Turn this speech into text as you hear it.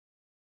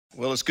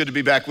Well, it's good to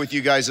be back with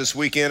you guys this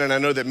weekend, and I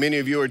know that many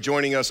of you are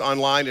joining us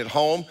online at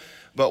home,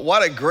 but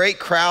what a great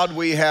crowd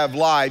we have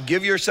live.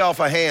 Give yourself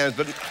a hand.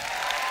 But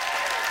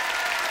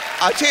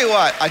I tell you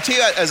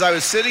what, as I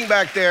was sitting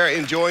back there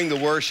enjoying the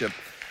worship,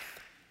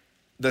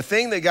 the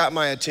thing that got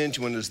my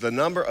attention was the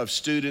number of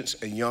students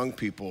and young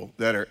people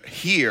that are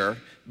here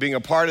being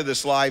a part of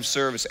this live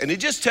service. And it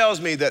just tells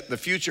me that the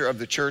future of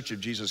the Church of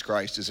Jesus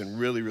Christ is in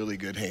really, really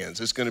good hands.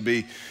 It's gonna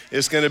be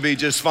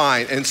just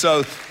fine. And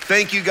so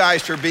thank you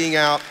guys for being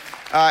out.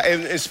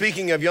 And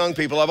speaking of young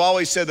people, I've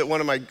always said that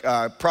one of my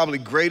probably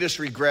greatest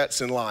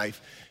regrets in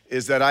life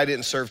is that I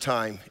didn't serve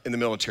time in the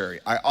military.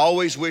 I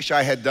always wish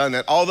I had done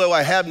that, although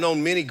I have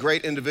known many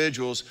great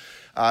individuals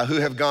who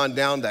have gone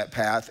down that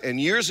path. And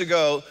years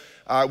ago,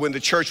 when the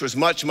church was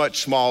much,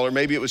 much smaller,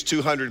 maybe it was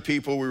 200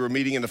 people, we were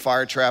meeting in the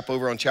fire trap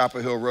over on Chapel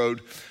Hill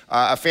Road.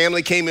 A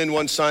family came in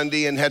one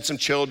Sunday and had some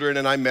children,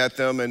 and I met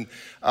them.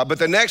 But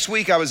the next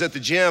week I was at the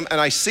gym, and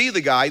I see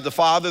the guy, the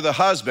father, the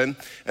husband,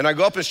 and I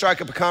go up and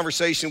strike up a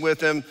conversation with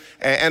him,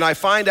 and I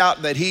find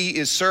out that he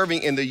is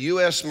serving in the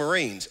U.S.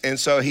 Marines. And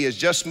so he has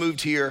just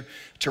moved here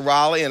to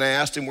Raleigh, and I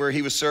asked him where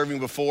he was serving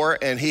before,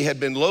 and he had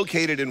been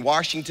located in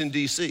Washington,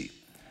 D.C.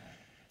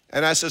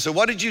 And I said, so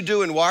what did you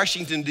do in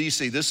Washington,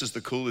 D.C.? This is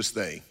the coolest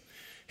thing.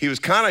 He was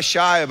kind of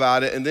shy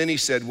about it, and then he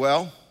said,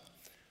 well,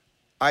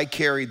 I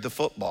carried the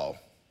football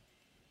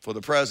for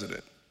the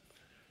president.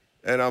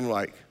 And I'm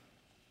like,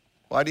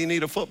 why do you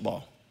need a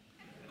football?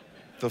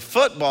 The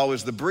football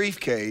is the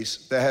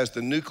briefcase that has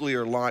the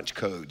nuclear launch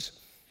codes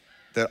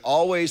that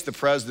always the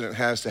president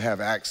has to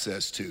have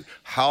access to.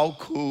 How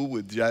cool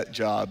would that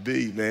job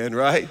be, man,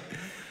 right?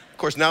 Of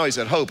course, now he's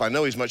at Hope. I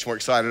know he's much more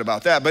excited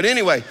about that. But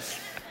anyway,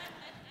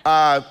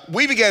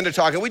 we began to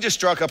talk, and we just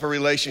struck up a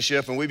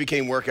relationship, and we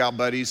became workout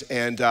buddies.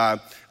 And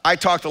I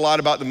talked a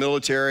lot about the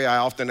military. I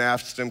often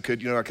asked him,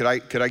 could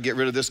I get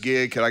rid of this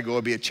gig? Could I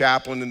go be a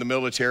chaplain in the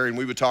military? And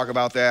we would talk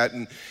about that.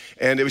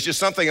 And it was just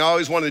something I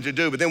always wanted to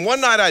do. But then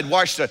one night I'd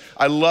watched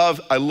I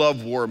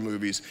love war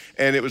movies.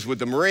 And it was with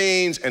the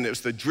Marines, and it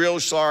was the drill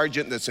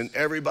sergeant that's in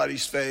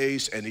everybody's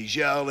face, and he's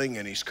yelling,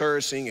 and he's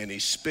cursing, and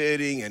he's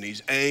spitting, and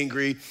he's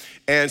angry.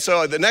 And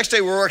so the next day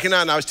we're working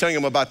out, and I was telling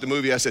him about the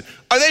movie. I said,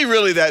 are they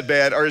really that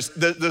bad? Or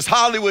does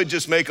Hollywood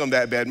just make them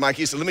that bad? Mike,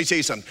 he said, let me tell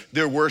you something.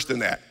 They're worse than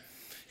that.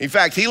 In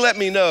fact, he let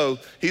me know,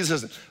 he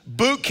says,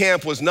 boot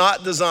camp was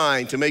not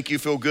designed to make you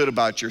feel good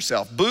about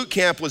yourself. Boot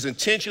camp was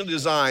intentionally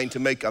designed to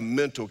make a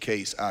mental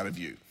case out of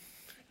you.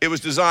 It was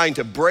designed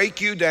to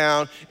break you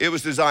down. It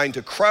was designed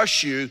to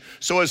crush you.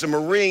 So as a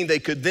Marine, they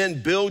could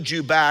then build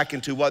you back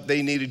into what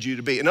they needed you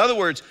to be. In other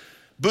words,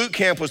 boot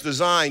camp was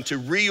designed to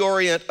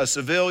reorient a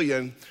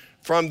civilian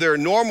from their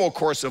normal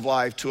course of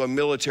life to a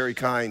military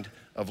kind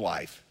of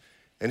life.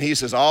 And he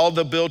says all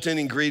the built-in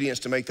ingredients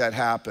to make that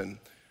happen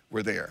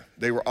were there.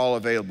 They were all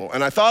available.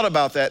 And I thought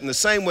about that in the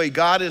same way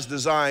God is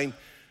designed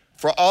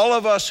for all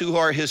of us who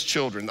are his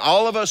children,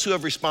 all of us who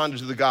have responded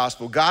to the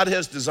gospel. God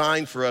has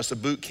designed for us a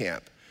boot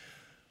camp.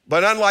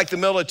 But unlike the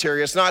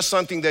military, it's not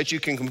something that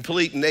you can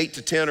complete in 8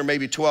 to 10 or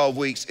maybe 12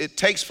 weeks. It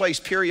takes place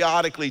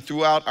periodically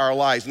throughout our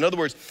lives. In other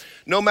words,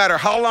 no matter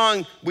how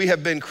long we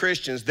have been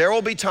Christians, there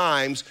will be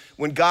times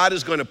when God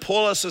is going to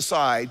pull us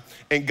aside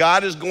and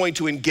God is going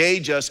to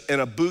engage us in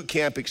a boot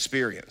camp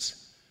experience.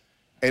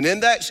 And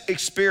in that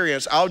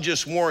experience, I'll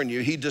just warn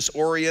you, he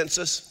disorients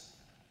us.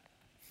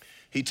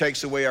 He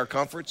takes away our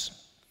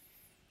comforts.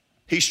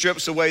 He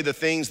strips away the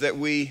things that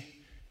we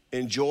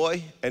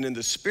enjoy. And in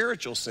the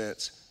spiritual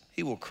sense,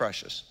 he will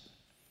crush us.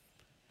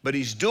 But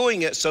he's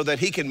doing it so that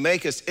he can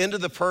make us into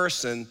the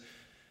person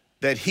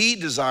that he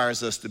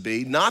desires us to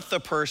be, not the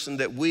person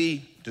that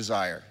we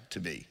desire to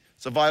be.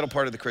 It's a vital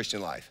part of the Christian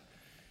life.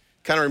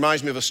 Kind of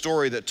reminds me of a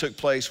story that took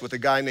place with a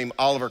guy named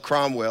Oliver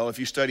Cromwell. If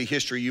you study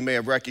history, you may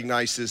have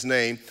recognized his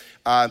name.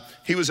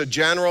 He was a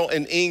general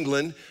in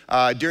England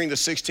during the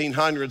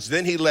 1600s.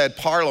 Then he led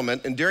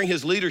Parliament, and during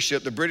his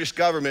leadership, the British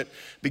government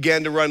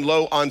began to run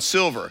low on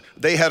silver.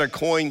 They had a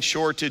coin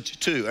shortage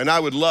too, and I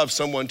would love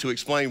someone to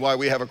explain why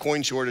we have a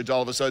coin shortage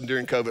all of a sudden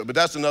during COVID, but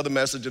that's another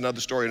message,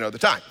 another story, another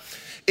time.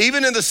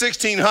 Even in the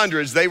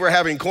 1600s, they were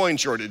having coin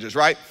shortages,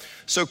 right?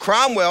 So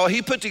Cromwell,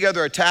 he put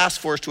together a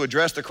task force to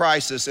address the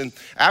crisis. And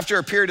after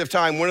a period of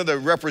time, one of the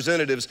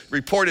representatives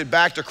reported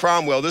back to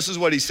Cromwell. This is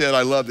what he said.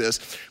 I love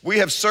this. We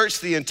have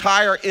searched the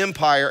entire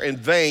empire in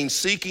vain,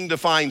 seeking to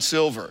find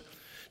silver.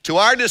 To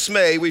our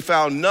dismay, we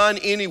found none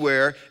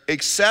anywhere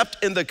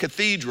except in the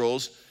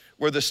cathedrals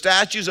where the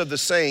statues of the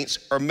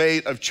saints are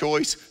made of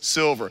choice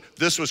silver.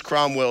 This was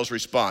Cromwell's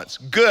response.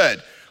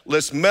 Good.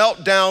 Let's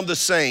melt down the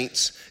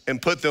saints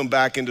and put them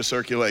back into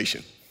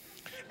circulation.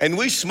 And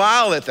we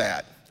smile at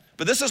that.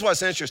 But this is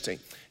what's interesting.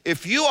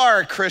 If you are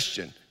a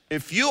Christian,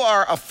 if you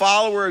are a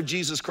follower of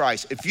Jesus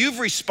Christ, if you've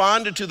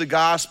responded to the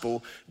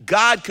gospel,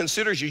 God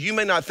considers you. You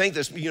may not think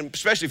this,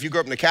 especially if you grew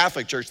up in the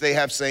Catholic Church, they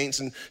have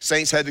saints, and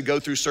saints had to go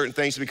through certain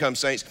things to become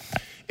saints.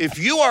 If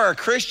you are a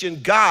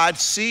Christian, God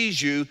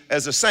sees you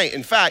as a saint.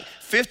 In fact,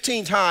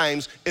 15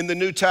 times in the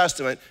New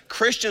Testament,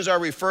 Christians are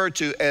referred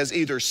to as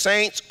either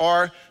saints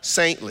or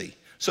saintly.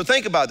 So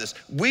think about this.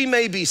 We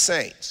may be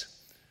saints,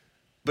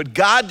 But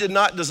God did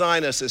not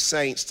design us as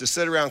saints to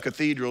sit around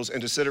cathedrals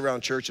and to sit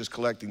around churches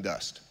collecting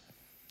dust.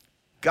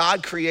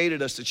 God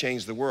created us to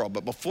change the world.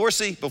 But before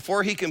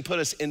he can put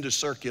us into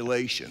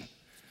circulation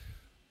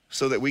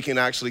so that we can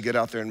actually get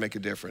out there and make a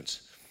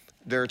difference,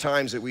 there are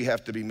times that we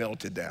have to be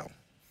melted down.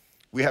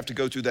 We have to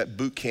go through that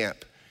boot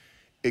camp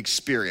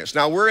experience.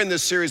 Now, we're in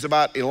this series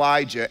about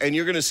Elijah, and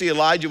you're gonna see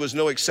Elijah was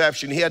no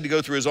exception. He had to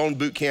go through his own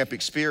boot camp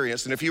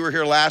experience. And if you were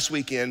here last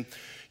weekend,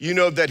 you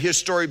know that his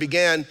story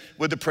began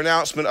with the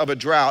pronouncement of a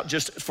drought.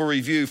 Just for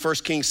review, 1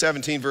 Kings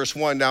 17, verse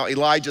 1. Now,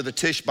 Elijah the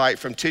Tishbite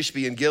from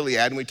Tishbe in Gilead,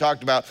 and we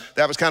talked about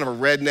that was kind of a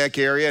redneck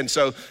area, and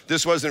so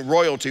this wasn't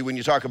royalty when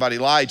you talk about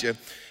Elijah.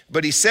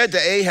 But he said to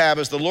Ahab,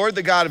 as the Lord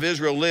the God of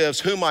Israel lives,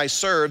 whom I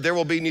serve, there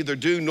will be neither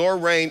dew nor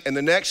rain in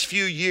the next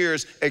few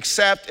years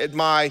except at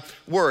my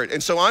word.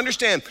 And so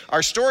understand,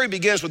 our story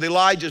begins with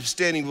Elijah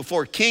standing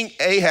before King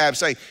Ahab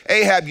saying,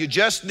 Ahab, you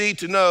just need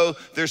to know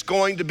there's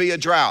going to be a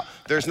drought.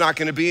 There's not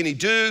going to be any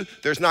dew.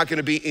 There's not going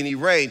to be any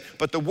rain.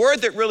 But the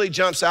word that really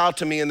jumps out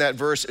to me in that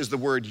verse is the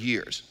word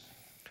years.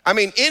 I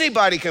mean,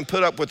 anybody can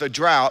put up with a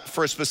drought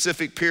for a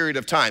specific period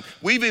of time.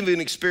 We've even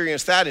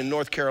experienced that in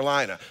North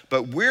Carolina,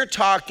 but we're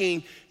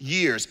talking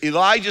years.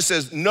 Elijah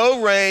says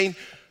no rain,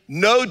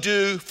 no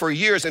dew for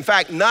years. In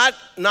fact, not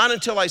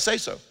until I say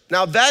so.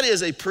 Now that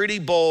is a pretty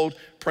bold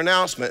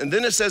pronouncement. And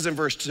then it says in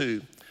verse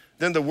 2,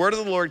 then the word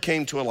of the Lord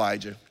came to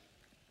Elijah,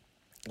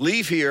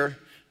 leave here,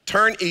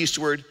 turn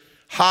eastward,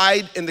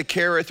 hide in the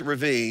Kerith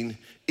ravine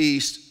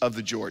east of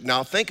the Jordan.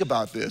 Now think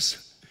about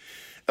this.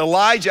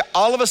 Elijah,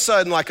 all of a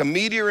sudden, like a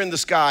meteor in the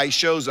sky,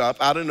 shows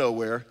up out of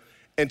nowhere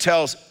and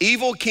tells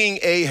evil King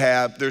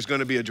Ahab there's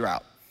gonna be a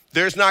drought.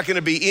 There's not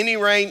gonna be any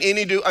rain,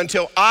 any dew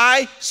until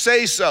I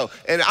say so.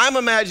 And I'm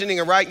imagining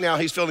right now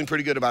he's feeling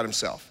pretty good about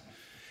himself.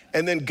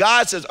 And then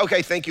God says,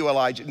 okay, thank you,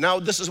 Elijah. Now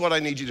this is what I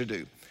need you to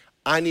do.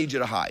 I need you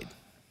to hide.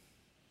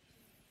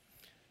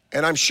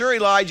 And I'm sure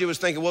Elijah was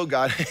thinking, well,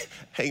 God,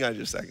 hang on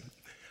just a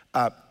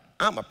second.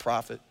 I'm a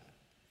prophet.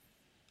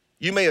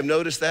 You may have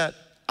noticed that.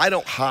 I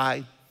don't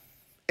hide.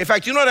 In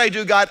fact, you know what I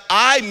do, God?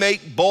 I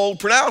make bold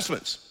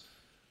pronouncements.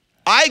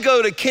 I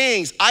go to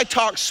kings, I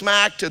talk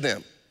smack to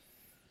them.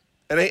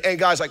 And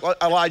God's like, well,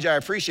 Elijah, I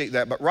appreciate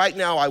that, but right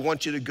now I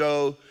want you to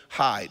go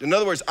hide. In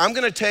other words, I'm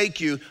gonna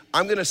take you,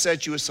 I'm gonna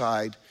set you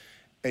aside,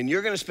 and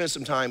you're gonna spend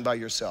some time by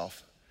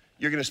yourself.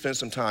 You're gonna spend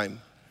some time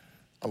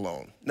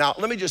alone. Now,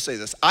 let me just say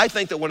this. I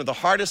think that one of the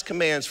hardest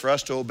commands for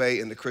us to obey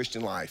in the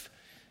Christian life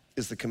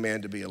is the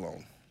command to be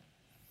alone.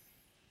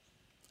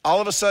 All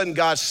of a sudden,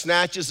 God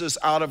snatches us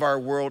out of our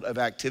world of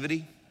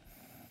activity,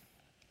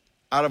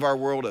 out of our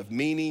world of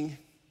meaning,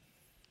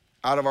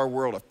 out of our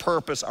world of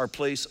purpose, our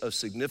place of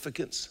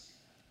significance.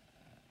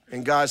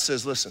 And God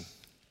says, listen,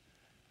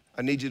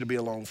 I need you to be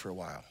alone for a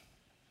while.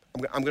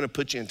 I'm gonna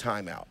put you in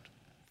timeout.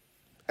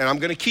 And I'm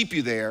gonna keep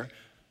you there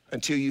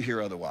until you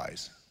hear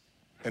otherwise.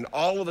 And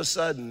all of a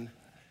sudden,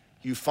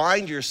 you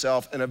find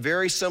yourself in a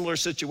very similar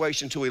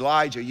situation to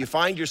Elijah. You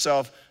find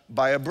yourself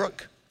by a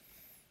brook.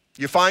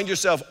 You find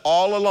yourself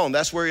all alone.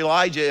 That's where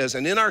Elijah is.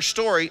 And in our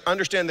story,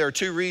 understand there are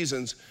two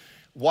reasons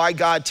why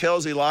God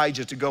tells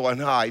Elijah to go and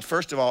hide.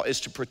 First of all, is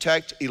to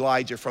protect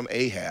Elijah from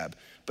Ahab.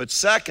 But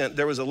second,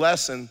 there was a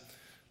lesson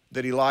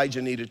that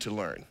Elijah needed to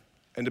learn.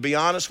 And to be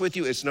honest with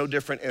you, it's no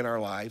different in our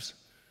lives.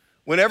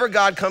 Whenever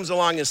God comes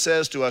along and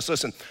says to us,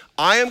 listen,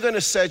 I am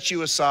gonna set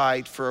you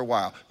aside for a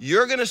while.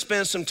 You're gonna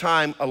spend some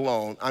time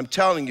alone. I'm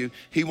telling you,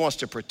 he wants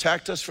to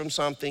protect us from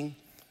something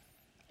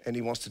and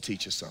he wants to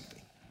teach us something.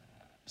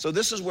 So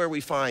this is where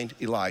we find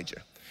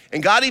Elijah.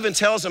 And God even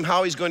tells him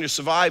how he's going to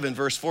survive in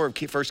verse 4 of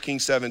 1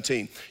 Kings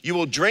 17. You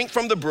will drink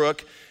from the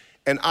brook,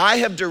 and I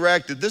have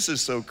directed, this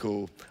is so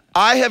cool,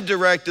 I have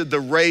directed the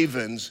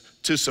ravens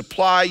to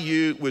supply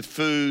you with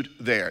food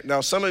there.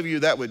 Now, some of you,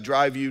 that would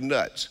drive you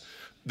nuts,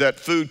 that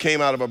food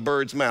came out of a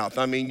bird's mouth.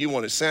 I mean, you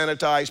want a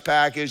sanitized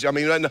package. I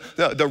mean,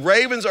 no, the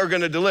ravens are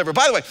gonna deliver.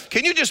 By the way,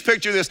 can you just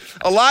picture this?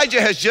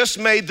 Elijah has just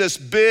made this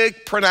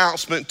big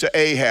pronouncement to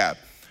Ahab.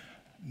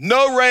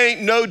 No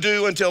rain, no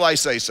dew until I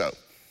say so.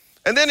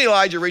 And then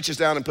Elijah reaches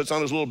down and puts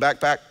on his little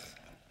backpack,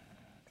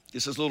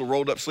 just his little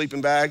rolled up sleeping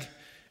bag.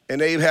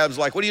 And Ahab's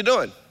like, what are you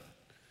doing?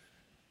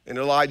 And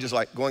Elijah's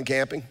like, going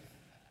camping.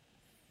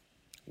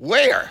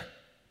 Where?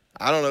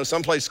 I don't know,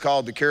 someplace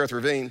called the Kerith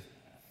Ravine.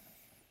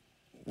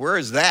 Where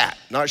is that?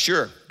 Not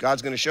sure.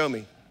 God's gonna show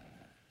me.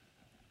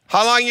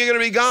 How long are you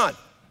gonna be gone?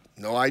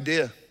 No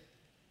idea.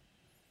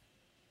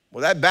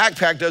 Well, that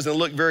backpack doesn't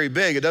look very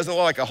big. It doesn't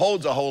look like it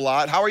holds a whole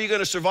lot. How are you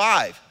gonna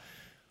survive?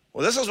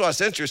 Well, this is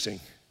what's interesting.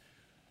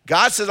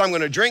 God says, I'm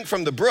gonna drink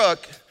from the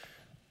brook,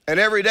 and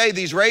every day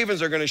these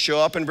ravens are gonna show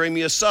up and bring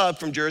me a sub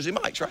from Jersey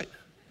Mike's, right?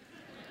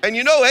 And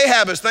you know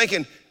Ahab is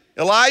thinking,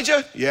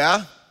 Elijah,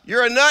 yeah,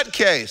 you're a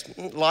nutcase.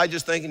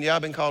 Elijah's thinking, yeah,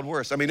 I've been called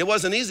worse. I mean, it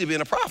wasn't easy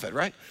being a prophet,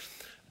 right?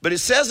 But it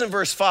says in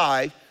verse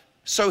 5,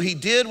 so he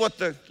did what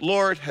the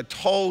Lord had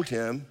told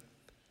him.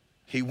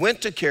 He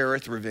went to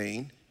Kerith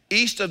Ravine,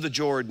 east of the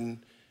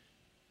Jordan,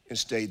 and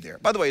stayed there.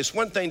 By the way, it's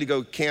one thing to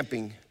go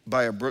camping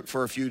by a brook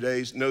for a few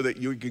days. Know that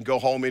you can go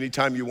home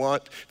anytime you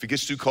want. If it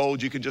gets too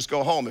cold, you can just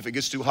go home. If it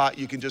gets too hot,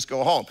 you can just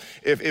go home.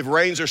 If it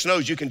rains or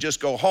snows, you can just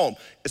go home.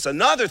 It's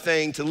another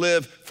thing to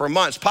live for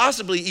months,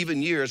 possibly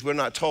even years, we're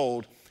not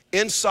told,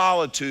 in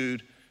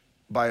solitude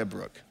by a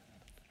brook.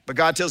 But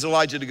God tells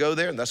Elijah to go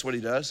there, and that's what he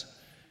does.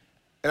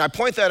 And I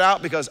point that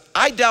out because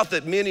I doubt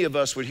that many of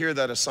us would hear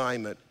that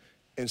assignment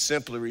and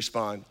simply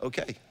respond,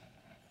 okay.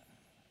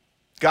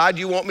 God,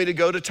 you want me to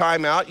go to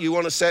timeout? You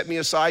want to set me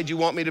aside? You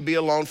want me to be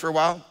alone for a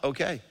while?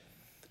 Okay.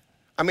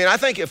 I mean, I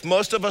think if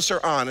most of us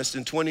are honest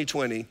in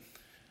 2020,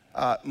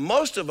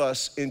 most of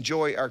us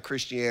enjoy our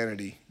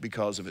Christianity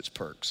because of its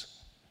perks,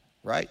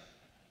 right?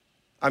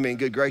 I mean,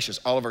 good gracious,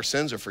 all of our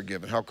sins are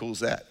forgiven. How cool is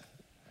that?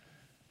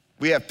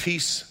 We have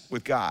peace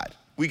with God.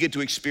 We get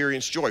to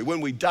experience joy. When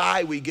we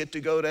die, we get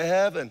to go to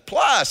heaven.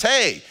 Plus,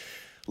 hey,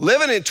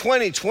 living in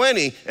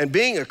 2020 and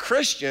being a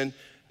Christian,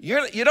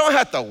 you don't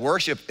have to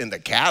worship in the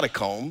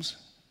catacombs,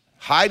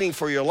 hiding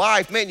for your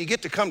life. Man, you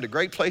get to come to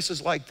great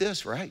places like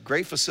this, right?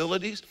 Great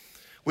facilities.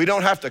 We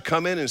don't have to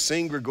come in and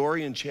sing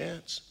Gregorian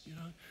chants. You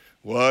know,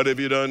 what have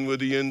you done with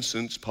the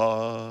incense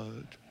pot?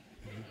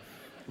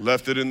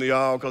 Left it in the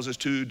aisle because it's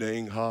too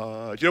dang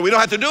hot. You know, we don't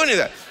have to do any of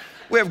that.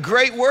 We have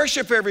great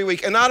worship every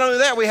week. And not only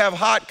that, we have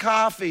hot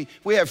coffee.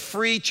 We have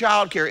free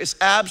childcare. It's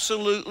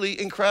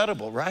absolutely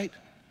incredible, right?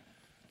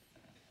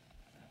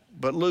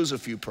 But lose a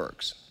few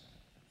perks.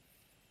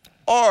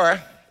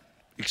 Or,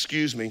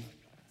 excuse me,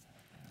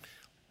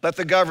 let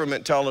the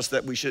government tell us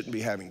that we shouldn't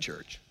be having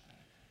church.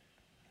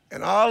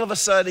 And all of a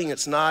sudden,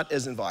 it's not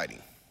as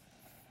inviting.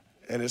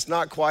 And it's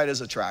not quite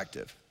as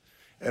attractive.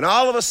 And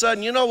all of a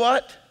sudden, you know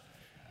what?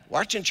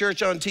 Watching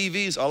church on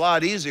TV is a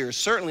lot easier,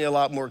 certainly a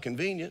lot more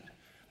convenient.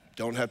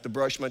 Don't have to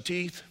brush my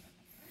teeth.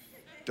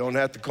 Don't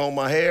have to comb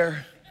my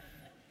hair.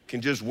 Can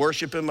just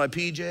worship in my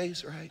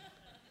PJs, right?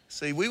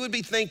 See, we would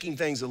be thinking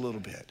things a little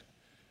bit.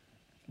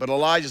 But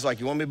Elijah's like,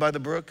 you want me by the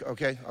brook?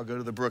 Okay, I'll go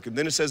to the brook. And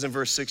then it says in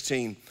verse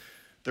 16,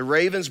 the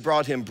ravens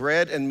brought him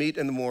bread and meat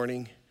in the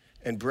morning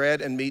and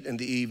bread and meat in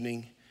the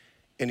evening,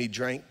 and he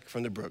drank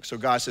from the brook. So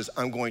God says,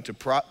 I'm going to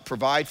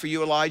provide for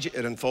you, Elijah.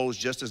 It unfolds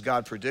just as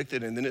God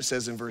predicted. And then it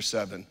says in verse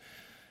 7,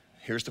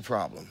 here's the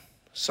problem.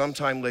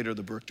 Sometime later,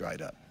 the brook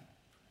dried up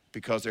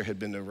because there had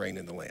been no rain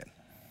in the land.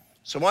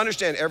 So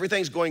understand,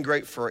 everything's going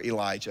great for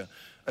Elijah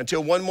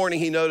until one morning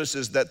he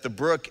notices that the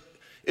brook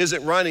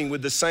isn't running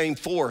with the same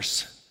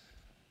force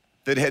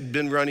that it had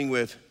been running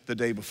with the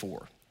day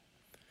before.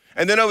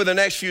 And then over the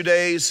next few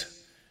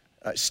days,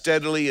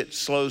 steadily it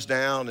slows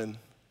down, and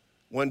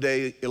one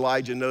day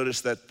Elijah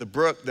noticed that the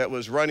brook that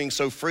was running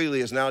so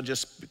freely has now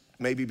just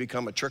maybe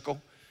become a trickle.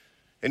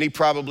 And he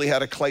probably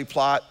had a clay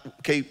pot,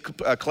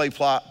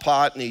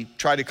 and he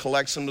tried to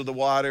collect some of the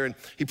water, and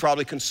he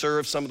probably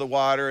conserved some of the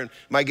water. And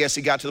my guess,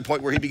 he got to the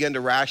point where he began to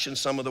ration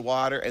some of the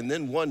water. And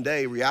then one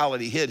day,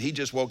 reality hit. He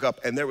just woke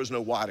up, and there was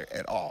no water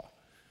at all.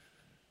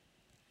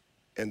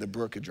 And the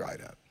brook had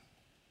dried up.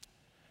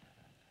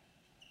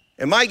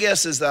 And my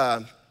guess is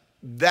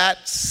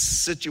that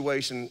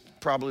situation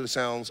probably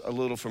sounds a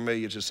little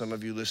familiar to some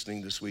of you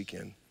listening this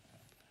weekend.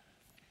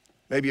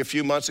 Maybe a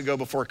few months ago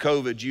before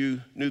COVID,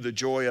 you knew the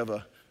joy of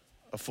a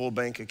full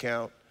bank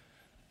account,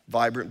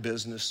 vibrant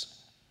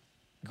business,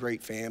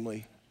 great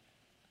family,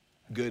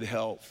 good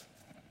health.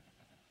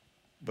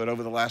 But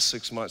over the last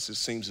 6 months, it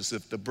seems as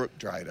if the brook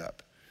dried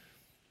up.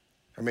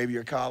 Or maybe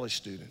you're a college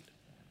student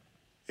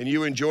and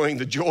you were enjoying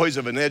the joys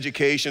of an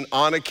education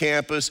on a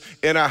campus,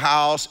 in a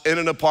house, in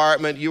an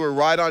apartment. You were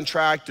right on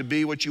track to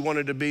be what you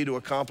wanted to be, to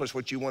accomplish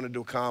what you wanted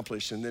to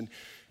accomplish. And then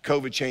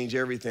COVID changed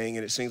everything,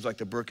 and it seems like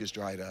the brook has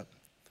dried up.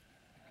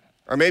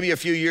 Or maybe a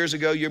few years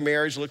ago, your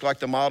marriage looked like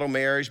the model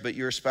marriage, but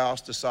your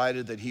spouse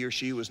decided that he or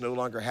she was no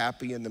longer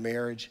happy in the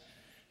marriage,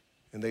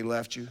 and they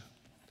left you.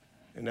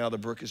 And now the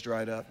brook has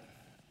dried up,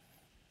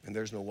 and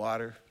there's no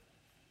water.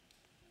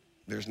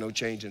 There's no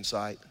change in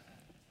sight.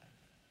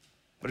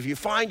 But if you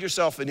find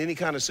yourself in any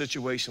kind of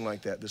situation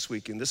like that this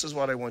weekend, this is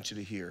what I want you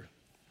to hear.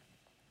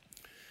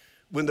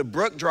 When the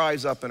brook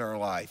dries up in our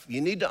life,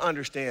 you need to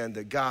understand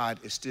that God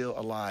is still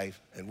alive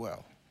and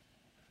well.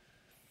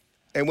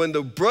 And when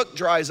the brook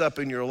dries up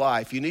in your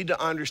life, you need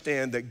to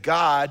understand that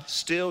God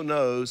still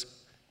knows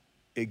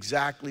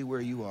exactly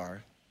where you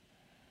are,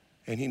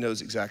 and he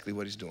knows exactly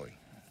what he's doing.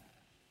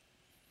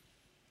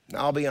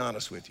 Now, I'll be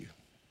honest with you.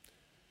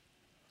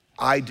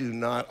 I do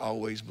not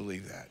always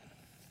believe that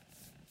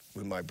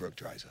when my brook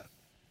dries up.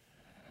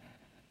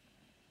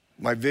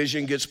 My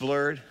vision gets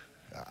blurred.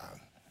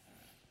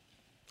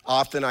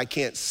 Often I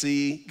can't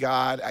see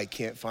God. I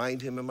can't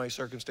find him in my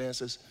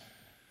circumstances.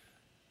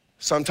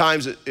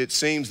 Sometimes it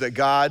seems that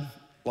God,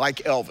 like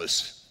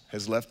Elvis,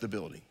 has left the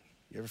building.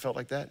 You ever felt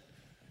like that?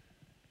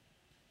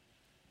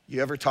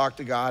 You ever talk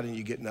to God and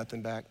you get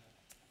nothing back?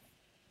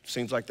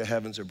 Seems like the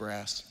heavens are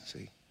brass,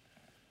 see?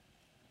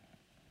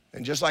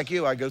 And just like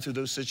you, I go through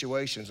those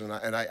situations, and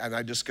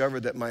I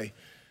discovered that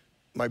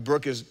my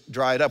brook is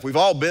dried up. We've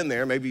all been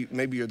there.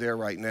 Maybe you're there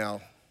right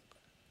now.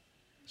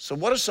 So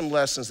what are some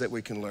lessons that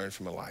we can learn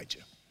from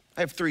Elijah?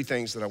 I have 3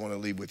 things that I want to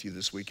leave with you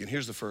this week, and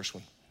here's the first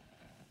one.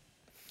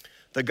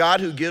 The God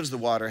who gives the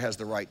water has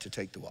the right to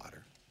take the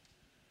water.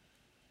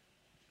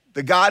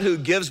 The God who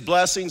gives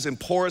blessings and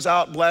pours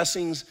out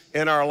blessings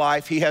in our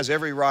life, he has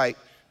every right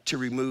to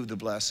remove the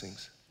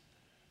blessings.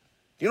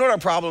 You know what our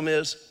problem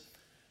is?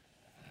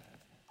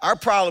 Our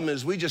problem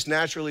is we just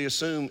naturally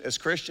assume as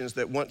Christians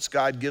that once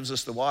God gives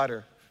us the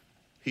water,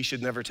 he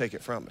should never take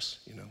it from us,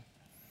 you know.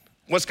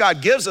 Once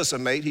God gives us a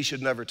mate, he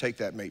should never take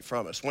that mate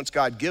from us. Once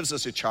God gives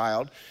us a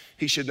child,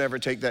 he should never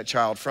take that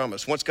child from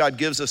us. Once God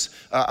gives us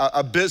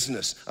a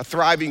business, a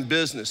thriving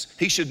business,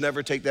 he should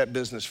never take that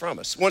business from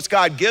us. Once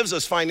God gives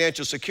us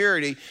financial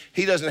security,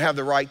 he doesn't have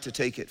the right to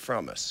take it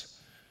from us.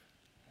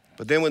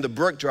 But then when the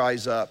brook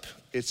dries up,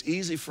 it's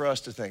easy for us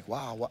to think,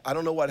 wow, I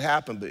don't know what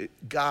happened, but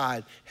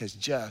God has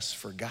just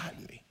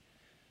forgotten me.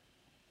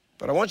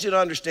 But I want you to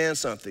understand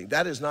something.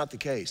 That is not the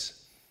case.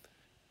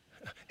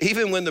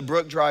 Even when the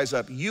brook dries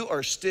up, you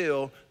are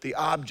still the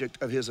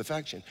object of his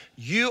affection.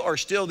 You are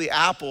still the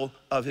apple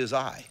of his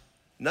eye.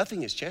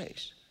 Nothing has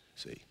changed,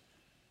 see.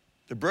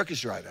 The brook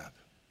has dried up.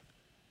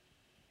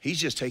 He's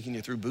just taking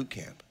you through boot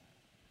camp.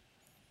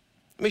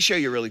 Let me show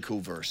you a really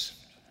cool verse.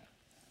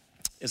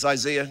 It's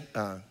Isaiah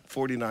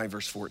 49,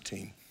 verse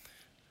 14.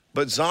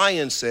 But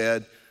Zion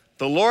said,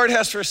 the Lord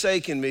has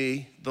forsaken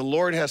me, the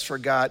Lord has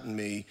forgotten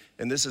me,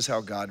 and this is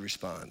how God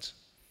responds.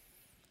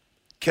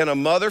 Can a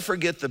mother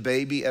forget the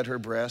baby at her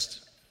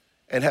breast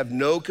and have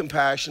no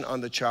compassion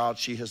on the child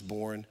she has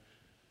born,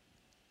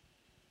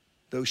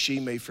 though she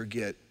may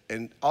forget?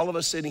 And all of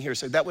us sitting here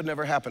say, that would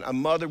never happen. A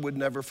mother would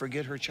never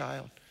forget her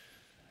child.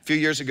 A few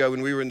years ago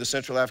when we were in the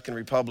Central African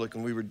Republic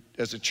and we were,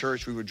 as a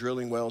church, we were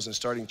drilling wells and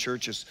starting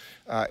churches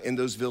in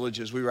those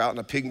villages. We were out in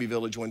a pygmy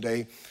village one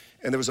day,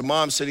 and there was a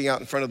mom sitting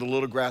out in front of the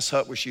little grass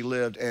hut where she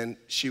lived, and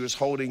she was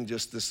holding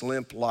just this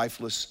limp,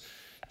 lifeless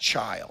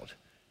child.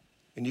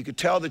 And you could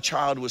tell the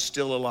child was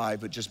still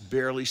alive, but just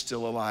barely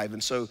still alive.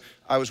 And so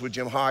I was with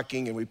Jim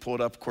Hawking, and we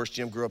pulled up. Of course,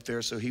 Jim grew up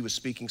there, so he was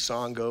speaking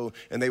Sango,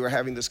 and they were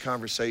having this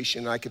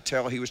conversation. And I could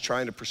tell he was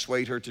trying to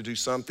persuade her to do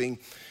something.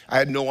 I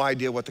had no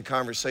idea what the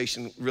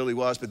conversation really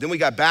was. But then we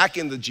got back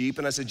in the Jeep,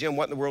 and I said, Jim,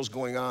 what in the world's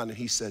going on? And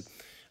he said,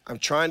 I'm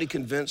trying to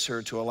convince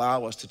her to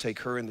allow us to take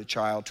her and the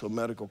child to a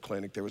medical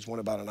clinic. There was one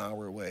about an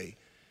hour away.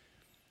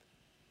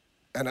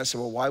 And I said,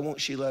 well, why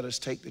won't she let us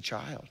take the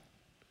child?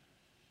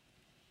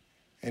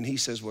 And he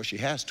says, well, she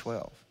has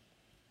 12.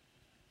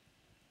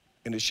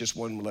 And it's just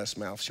one less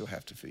mouth she'll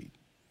have to feed.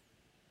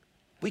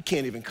 We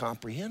can't even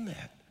comprehend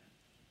that,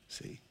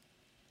 see?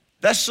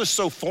 That's just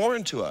so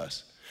foreign to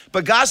us.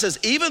 But God says,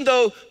 even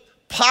though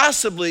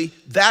possibly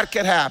that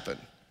could happen,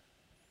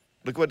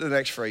 look what the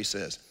next phrase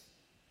says.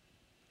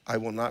 I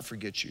will not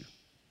forget you.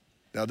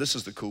 Now, this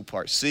is the cool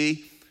part.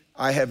 See,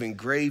 I have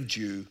engraved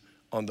you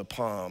on the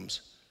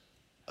palms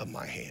of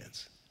my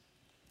hands.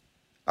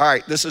 All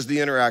right, this is the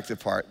interactive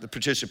part, the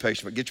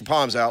participation. But get your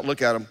palms out,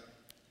 look at them.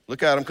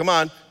 Look at them, come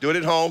on. Do it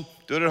at home,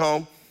 do it at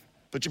home.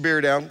 Put your beer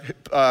down.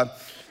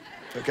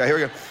 Okay, here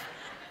we go.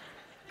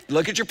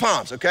 Look at your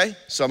palms, okay?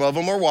 Some of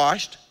them are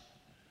washed,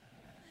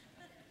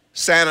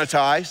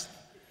 sanitized.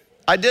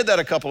 I did that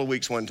a couple of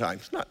weeks one time.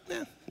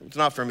 It's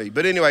not for me.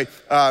 But anyway,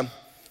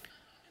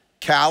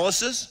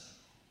 calluses,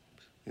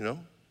 you know,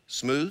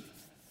 smooth.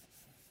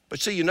 But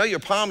see, you know your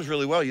palms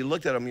really well. You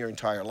looked at them your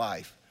entire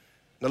life.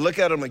 Now look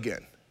at them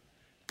again.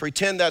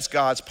 Pretend that's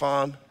God's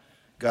palm.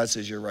 God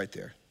says, you're right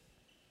there.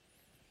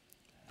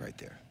 Right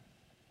there.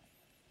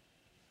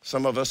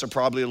 Some of us are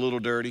probably a little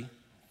dirty.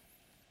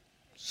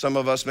 Some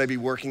of us may be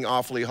working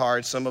awfully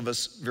hard. Some of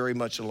us very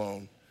much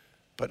alone.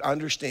 But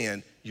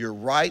understand, you're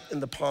right in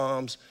the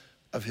palms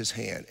of his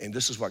hand. And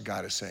this is what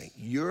God is saying.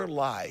 Your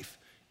life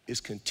is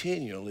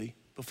continually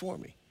before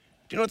me.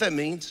 Do you know what that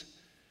means?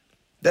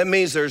 That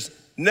means there's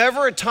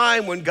never a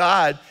time when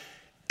God,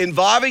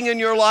 involving in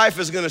your life,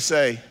 is going to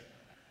say,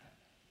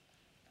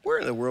 where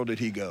in the world did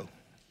he go?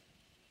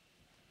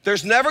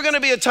 There's never going to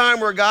be a time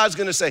where God's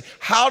going to say,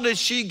 how did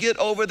she get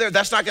over there?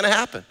 That's not going to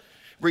happen.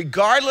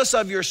 Regardless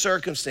of your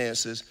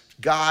circumstances,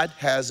 God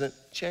hasn't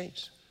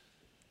changed.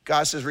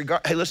 God says,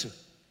 hey, listen,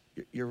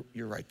 you're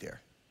right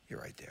there.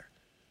 You're right there.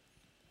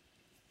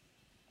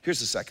 Here's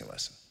the second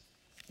lesson.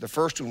 The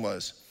first one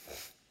was,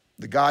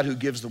 the God who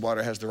gives the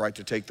water has the right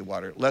to take the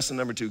water. Lesson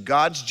number 2,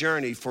 God's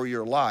journey for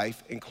your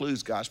life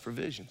includes God's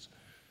provisions.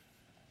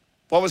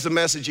 What was the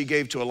message he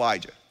gave to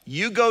Elijah?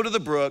 You go to the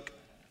brook,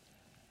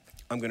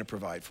 I'm gonna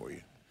provide for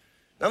you.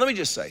 Now let me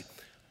just say,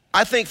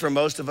 I think for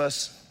most of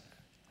us,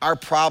 our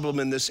problem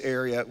in this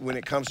area when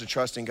it comes to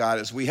trusting God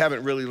is we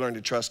haven't really learned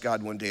to trust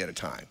God one day at a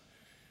time.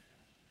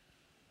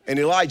 And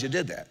Elijah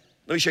did that.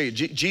 Let me show you.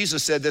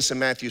 Jesus said this in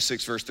Matthew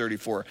 6, verse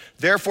 34.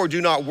 Therefore,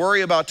 do not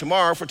worry about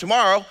tomorrow, for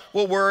tomorrow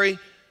will worry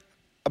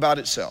about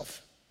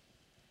itself.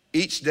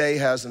 Each day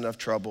has enough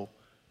trouble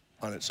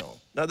on its own.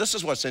 Now, this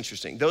is what's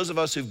interesting. Those of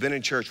us who've been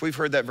in church, we've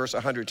heard that verse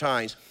 100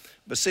 times,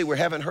 but see, we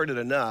haven't heard it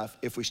enough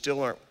if we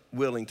still aren't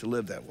willing to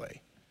live that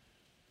way.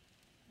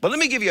 But let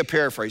me give you a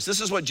paraphrase.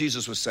 This is what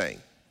Jesus was saying.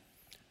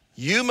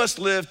 You must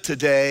live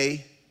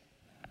today.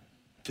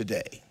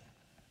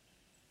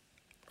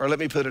 Or let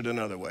me put it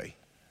another way.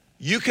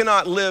 You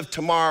cannot live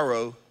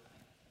tomorrow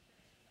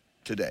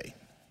today.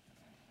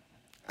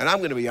 And I'm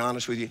gonna be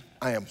honest with you,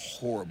 I am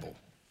horrible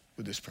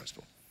with this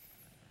principle.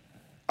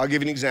 I'll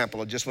give you an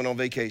example. I just went on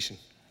vacation.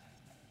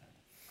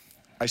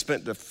 I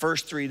spent the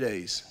first 3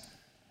 days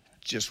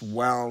just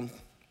wound,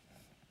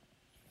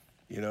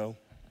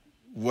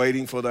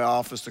 waiting for the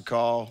office to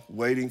call,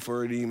 waiting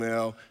for an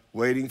email,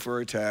 waiting for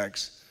a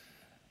text.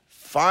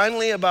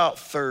 Finally, about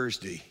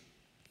Thursday,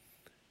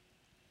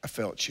 I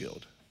felt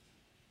chilled.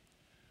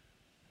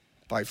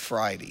 By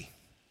Friday,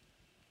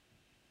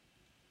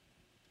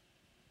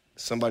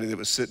 somebody that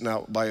was sitting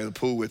out by the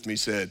pool with me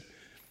said,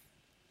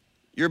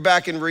 "You're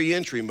back in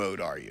re-entry mode,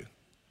 are you?"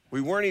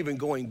 We weren't even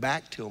going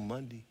back till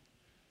Monday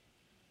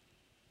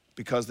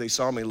because they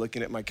saw me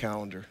looking at my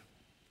calendar.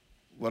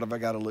 What have I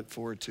got to look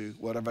forward to?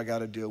 What have I got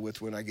to deal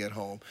with when I get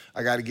home?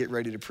 I got to get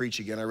ready to preach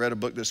again. I read a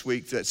book this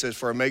week that says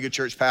for a mega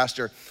church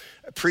pastor,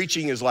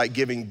 preaching is like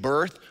giving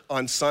birth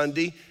on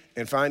Sunday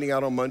and finding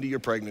out on Monday you're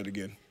pregnant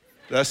again.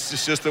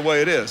 That's just the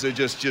way it is. It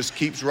just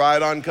keeps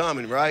right on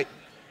coming, right?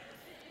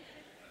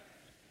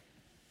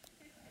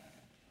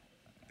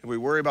 We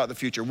worry about the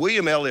future.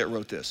 William Elliott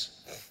wrote this.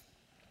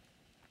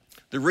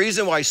 The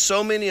reason why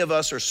so many of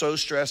us are so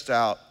stressed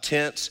out,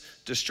 tense,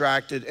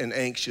 distracted, and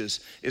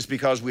anxious is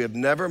because we have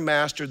never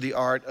mastered the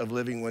art of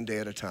living one day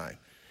at a time.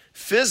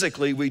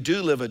 Physically, we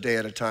do live a day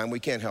at a time.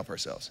 We can't help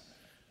ourselves.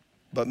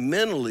 But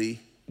mentally,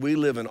 we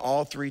live in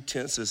all three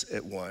tenses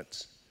at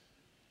once,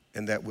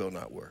 and that will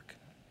not work.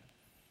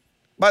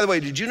 By the way,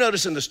 did you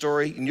notice in the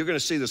story, and you're going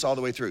to see this all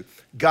the way through,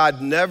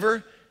 God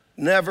never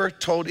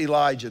told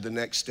Elijah the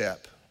next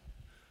step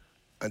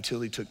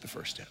until he took the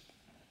first step.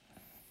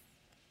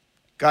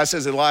 God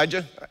says,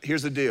 Elijah,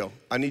 here's the deal.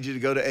 I need you to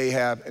go to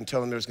Ahab and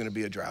tell him there's going to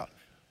be a drought.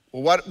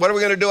 Well, what are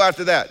we going to do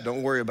after that?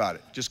 Don't worry about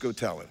it. Just go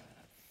tell him.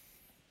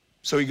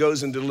 So he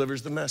goes and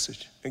delivers the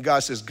message. And God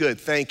says, good,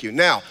 thank you.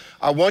 Now,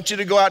 I want you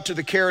to go out to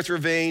the Kerith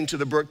ravine, to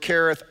the brook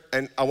Kerith,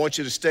 and I want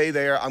you to stay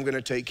there. I'm going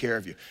to take care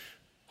of you.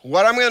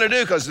 What I'm going to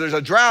do, because there's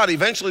a drought,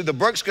 eventually the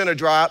brook's going to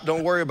dry up.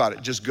 Don't worry about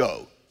it. Just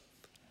go.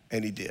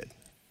 And he did.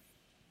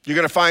 You're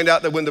going to find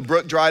out that when the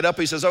brook dried up,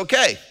 he says,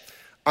 okay,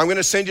 I'm going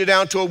to send you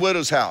down to a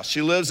widow's house.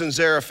 She lives in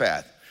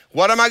Zarephath.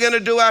 What am I going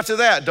to do after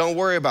that? Don't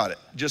worry about it.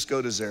 Just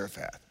go to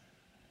Zarephath.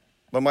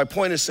 But my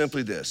point is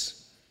simply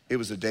this. It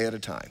was a day at a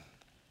time.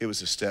 It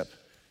was a step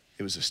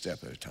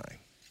at a time.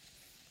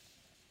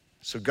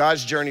 So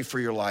God's journey for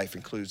your life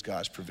includes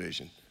God's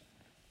provision.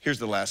 Here's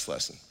the last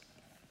lesson.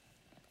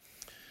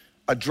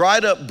 A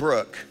dried up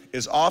brook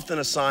is often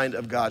a sign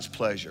of God's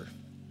pleasure,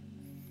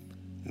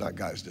 not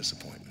God's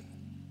disappointment.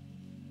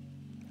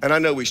 And I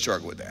know we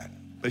struggle with that.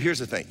 But here's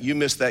the thing, you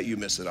miss that, you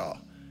miss it all.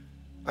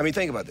 I mean,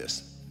 think about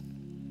this.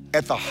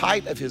 At the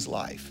height of his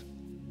life,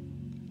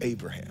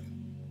 Abraham,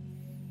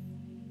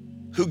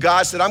 who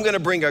God said, I'm gonna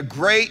bring a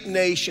great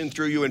nation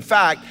through you. In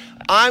fact,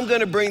 I'm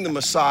gonna bring the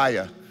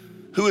Messiah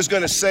who is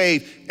gonna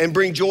save and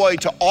bring joy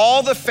to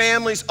all the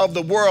families of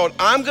the world.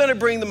 I'm gonna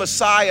bring the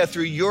Messiah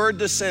through your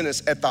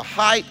descendants. At the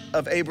height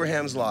of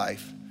Abraham's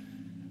life,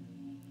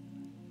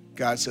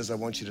 God says, I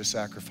want you to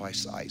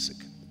sacrifice Isaac.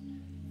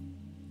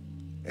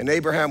 And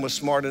Abraham was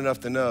smart enough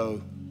to know,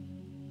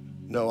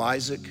 no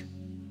Isaac,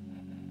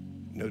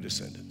 no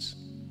descendants.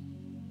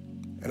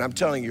 And I'm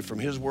telling you, from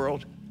his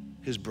world,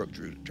 his brook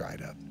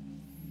dried up.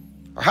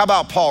 Or how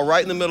about Paul,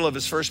 right in the middle of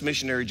his first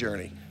missionary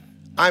journey?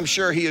 I'm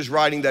sure he is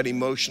riding that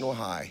emotional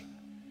high.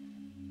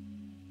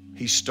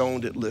 He's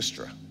stoned at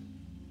Lystra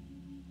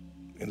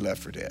and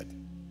left for dead.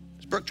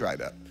 His brook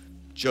dried up.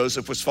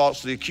 Joseph was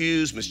falsely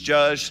accused,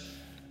 misjudged,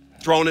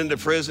 thrown into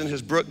prison.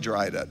 His brook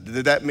dried up.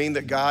 Did that mean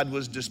that God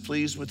was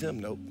displeased with him?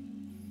 Nope.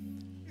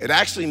 It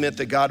actually meant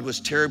that God was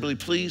terribly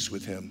pleased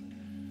with him.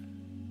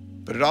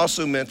 But it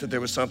also meant that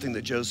there was something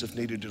that Joseph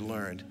needed to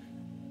learn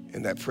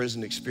in that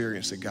prison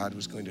experience that God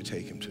was going to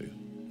take him to.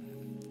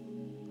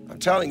 I'm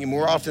telling you,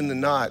 more often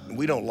than not, and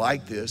we don't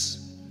like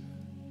this,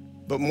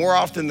 but more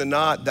often than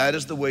not, that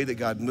is the way that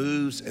God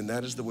moves and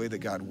that is the way that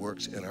God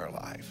works in our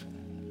life.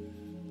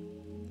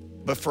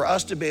 But for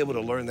us to be able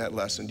to learn that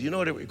lesson, do you know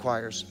what it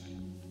requires?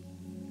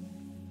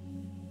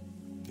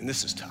 And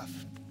this is tough.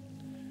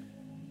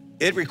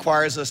 It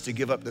requires us to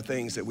give up the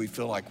things that we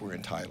feel like we're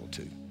entitled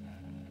to.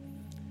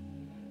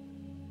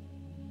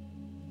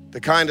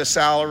 The kind of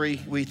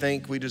salary we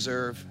think we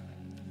deserve,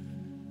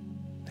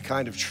 the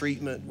kind of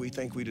treatment we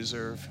think we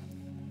deserve,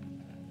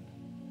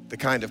 the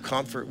kind of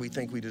comfort we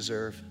think we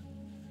deserve.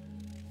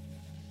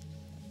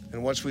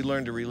 And once we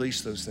learn to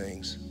release those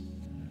things,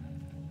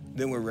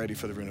 then we're ready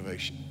for the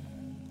renovation.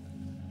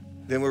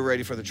 Then we're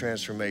ready for the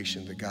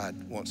transformation that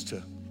God wants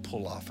to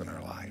pull off in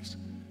our lives.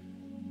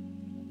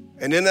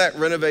 And in that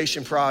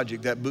renovation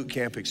project, that boot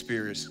camp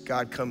experience,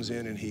 God comes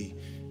in and he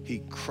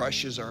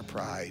crushes our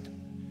pride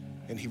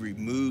and he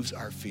removes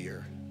our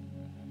fear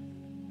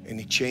and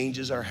he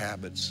changes our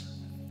habits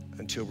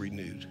until we're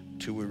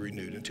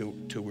renewed,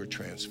 until we're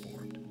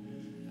transformed.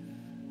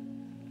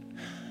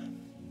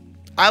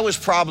 I was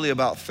probably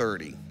about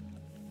 30,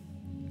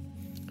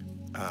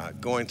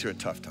 going through a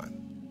tough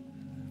time.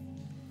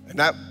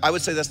 And I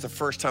would say that's the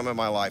first time in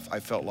my life I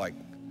felt like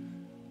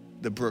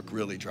the brook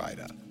really dried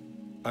up.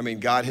 I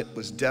mean, God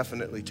was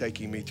definitely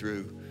taking me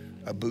through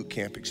a boot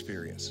camp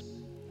experience.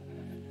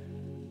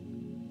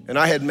 And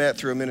I had met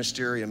through a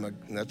ministerium,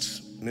 and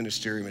that's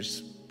ministerium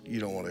is, you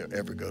don't want to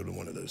ever go to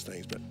one of those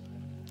things, but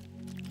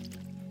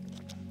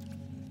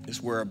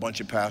it's where a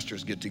bunch of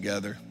pastors get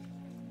together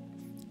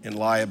and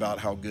lie about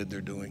how good they're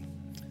doing.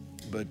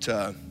 But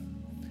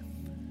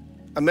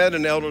I met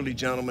an elderly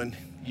gentleman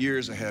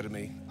years ahead of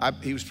me.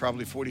 He was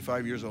probably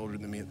 45 years older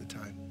than me at the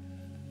time.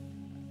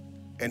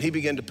 And he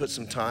began to put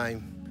some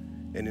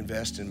time and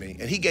invest in me.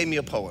 And he gave me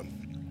a poem.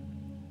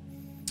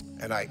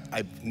 And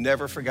I've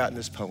never forgotten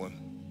this poem.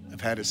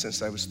 I've had it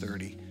since I was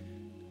 30.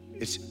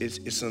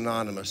 It's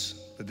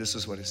anonymous, but this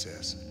is what it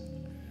says.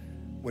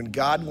 When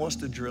God wants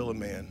to drill a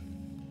man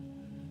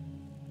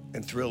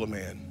and thrill a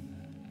man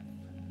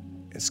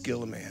and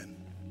skill a man,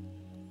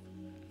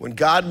 when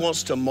God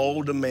wants to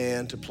mold a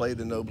man to play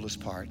the noblest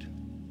part,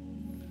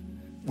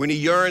 when he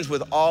yearns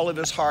with all of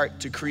his heart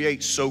to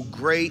create so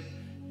great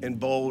and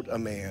bold a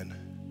man,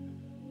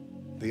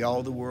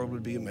 all the world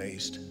would be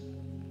amazed.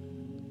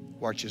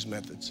 Watch his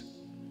methods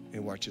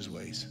and watch his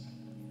ways.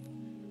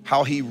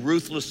 How he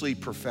ruthlessly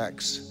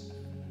perfects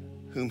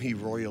whom he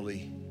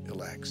royally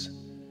elects.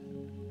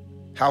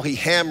 How he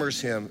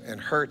hammers him and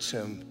hurts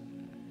him,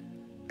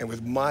 and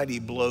with mighty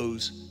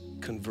blows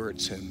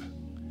converts him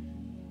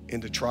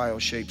into trial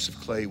shapes of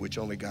clay which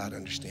only God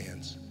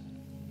understands.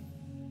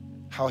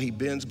 How he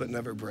bends but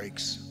never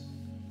breaks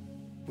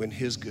when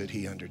his good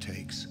he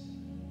undertakes.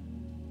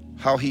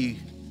 How he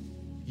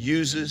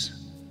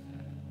uses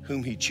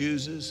whom he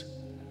chooses,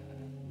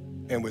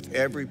 and with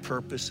every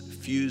purpose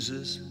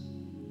fuses,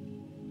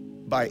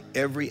 by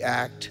every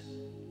act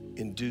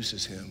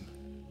induces him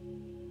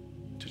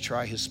to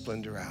try his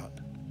splendor out.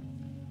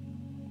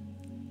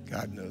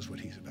 God knows what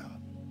he's about.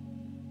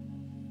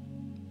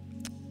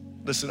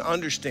 Listen,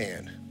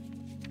 understand,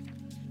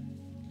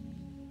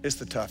 it's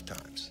the tough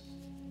times.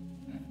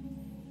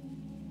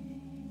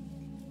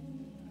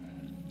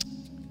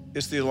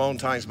 It's the alone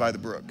times by the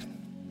brook.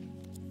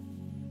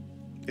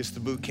 It's the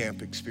boot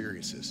camp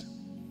experiences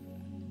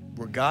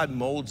where God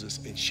molds us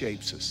and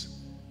shapes us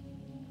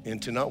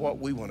into not what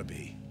we want to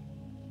be,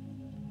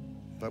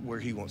 but where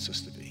he wants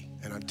us to be.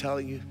 And I'm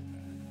telling you,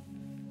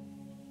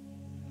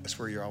 that's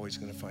where you're always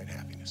going to find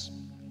happiness.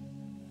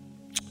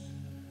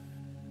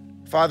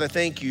 Father,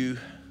 thank you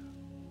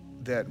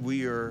that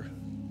we are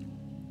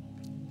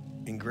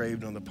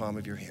engraved on the palm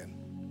of your hand.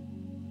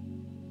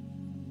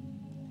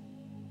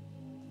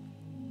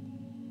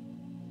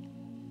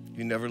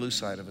 You never lose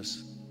sight of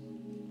us.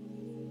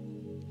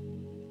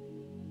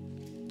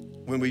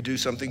 When we do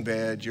something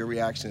bad, your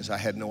reaction is, I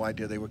had no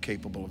idea they were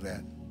capable of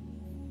that.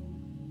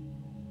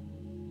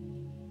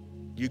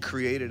 You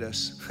created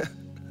us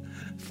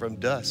from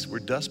dust. We're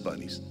dust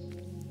bunnies.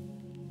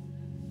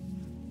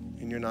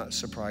 And you're not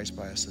surprised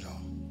by us at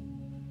all.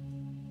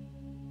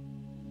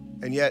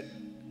 And yet,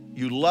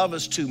 you love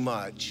us too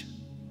much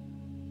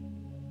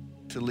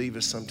to leave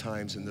us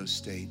sometimes in those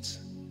states.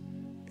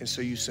 And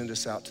so you send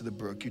us out to the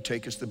brook. You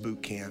take us to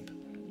boot camp.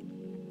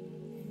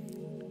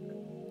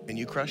 And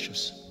you crush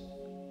us.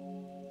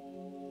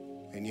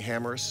 And you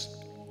hammer us.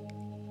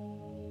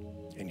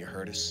 And you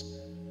hurt us.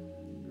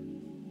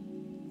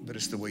 But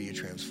it's the way you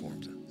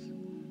transformed us.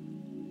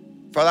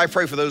 Father, I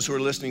pray for those who are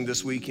listening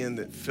this weekend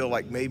that feel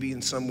like maybe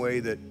in some way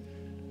that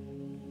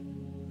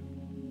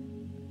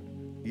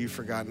you've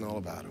forgotten all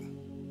about them,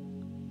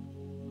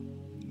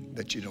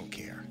 that you don't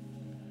care.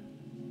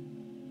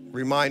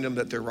 Remind them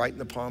that they're right in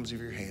the palms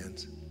of your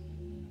hands.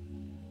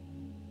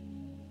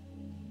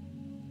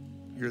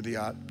 They're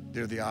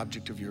the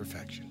object of your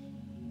affection,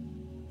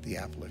 the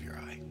apple of your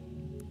eye.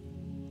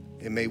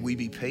 And may we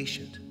be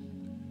patient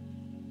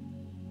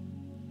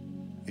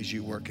as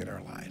you work in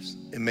our lives.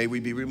 And may we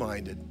be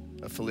reminded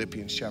of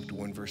Philippians chapter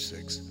 1, verse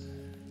 6,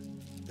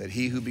 that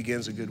he who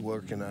begins a good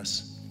work in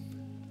us,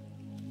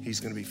 he's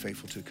going to be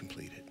faithful to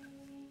complete it.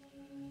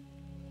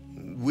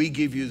 We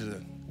give you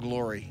the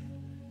glory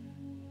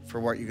for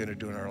what you're going to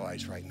do in our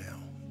lives right now.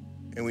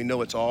 And we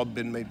know it's all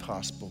been made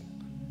possible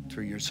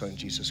through your son,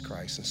 Jesus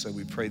Christ. And so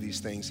we pray these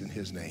things in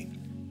his name.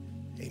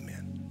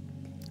 Amen.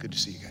 Good to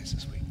see you guys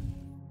this week.